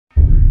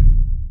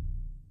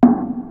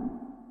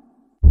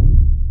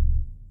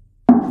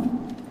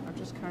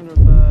kind of,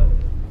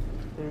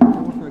 they're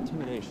going for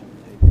intimidation.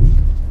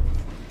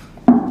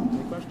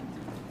 Any questions?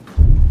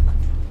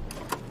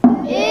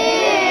 Ew!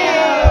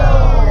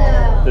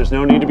 There's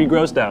no need to be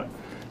grossed out.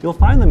 You'll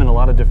find them in a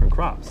lot of different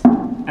crops.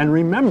 And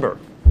remember,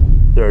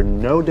 they're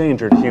no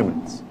danger to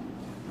humans.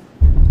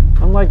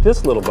 Unlike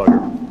this little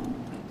bugger.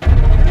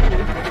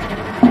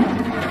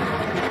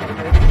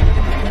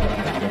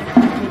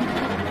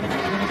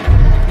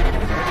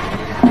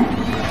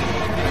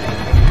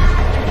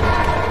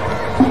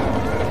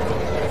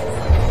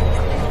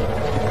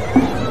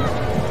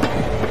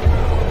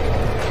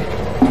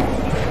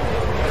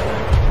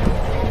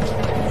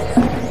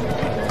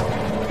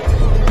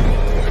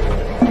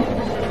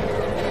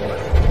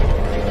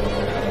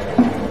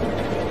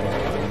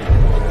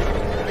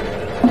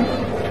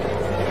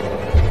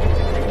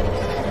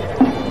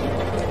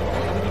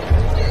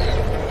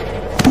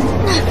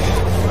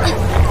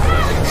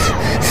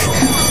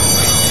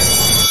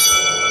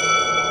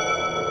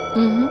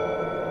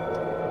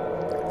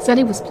 Said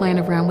he was playing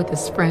around with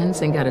his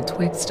friends and got a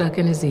twig stuck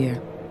in his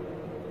ear.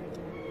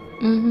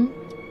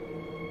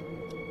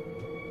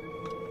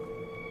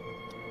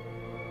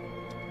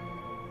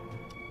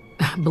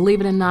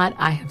 Believe it or not,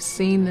 I have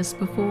seen this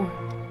before.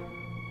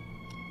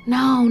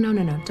 No,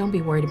 don't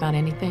be worried about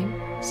anything.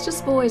 It's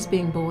just boys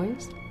being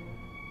boys.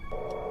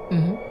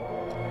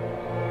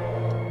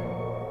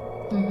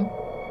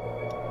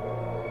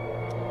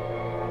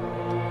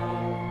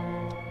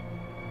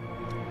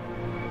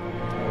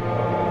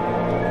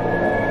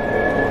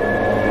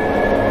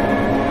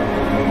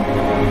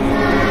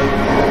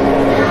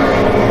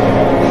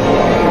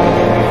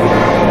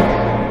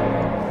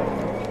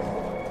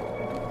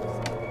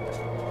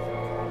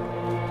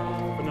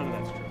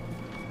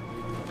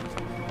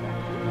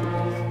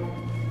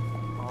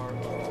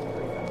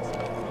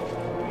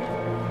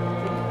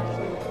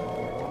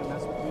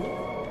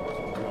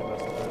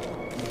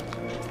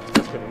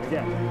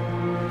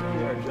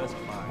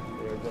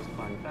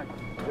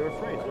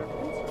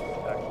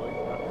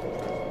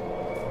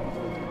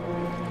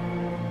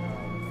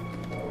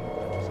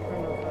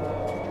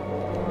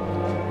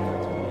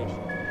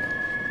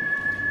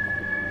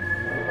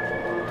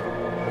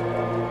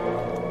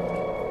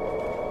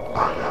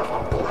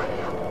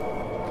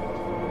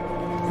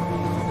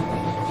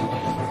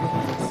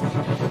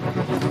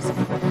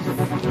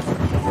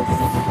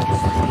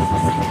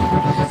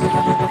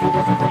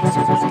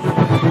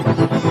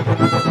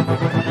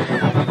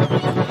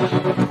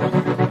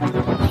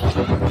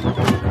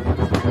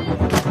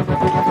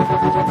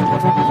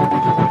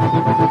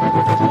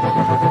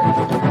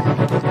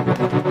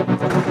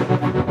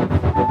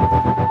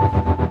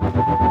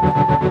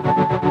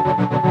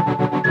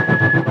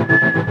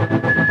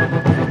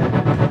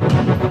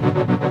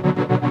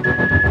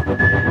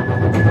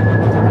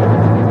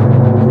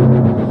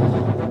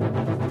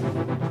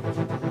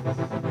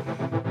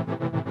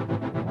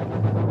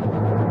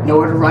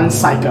 Nowhere to run,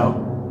 psycho.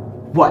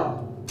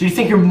 What? Did you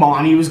think your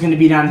mommy was gonna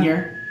be down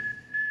here?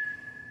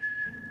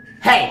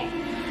 Hey!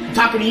 I'm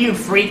talking to you,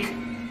 freak!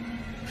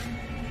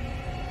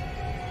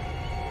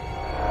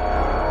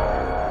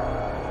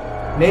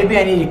 Maybe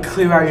I need to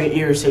clear out your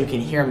ears so you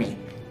can hear me.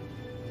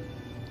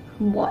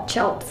 Watch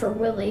out for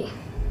Willy.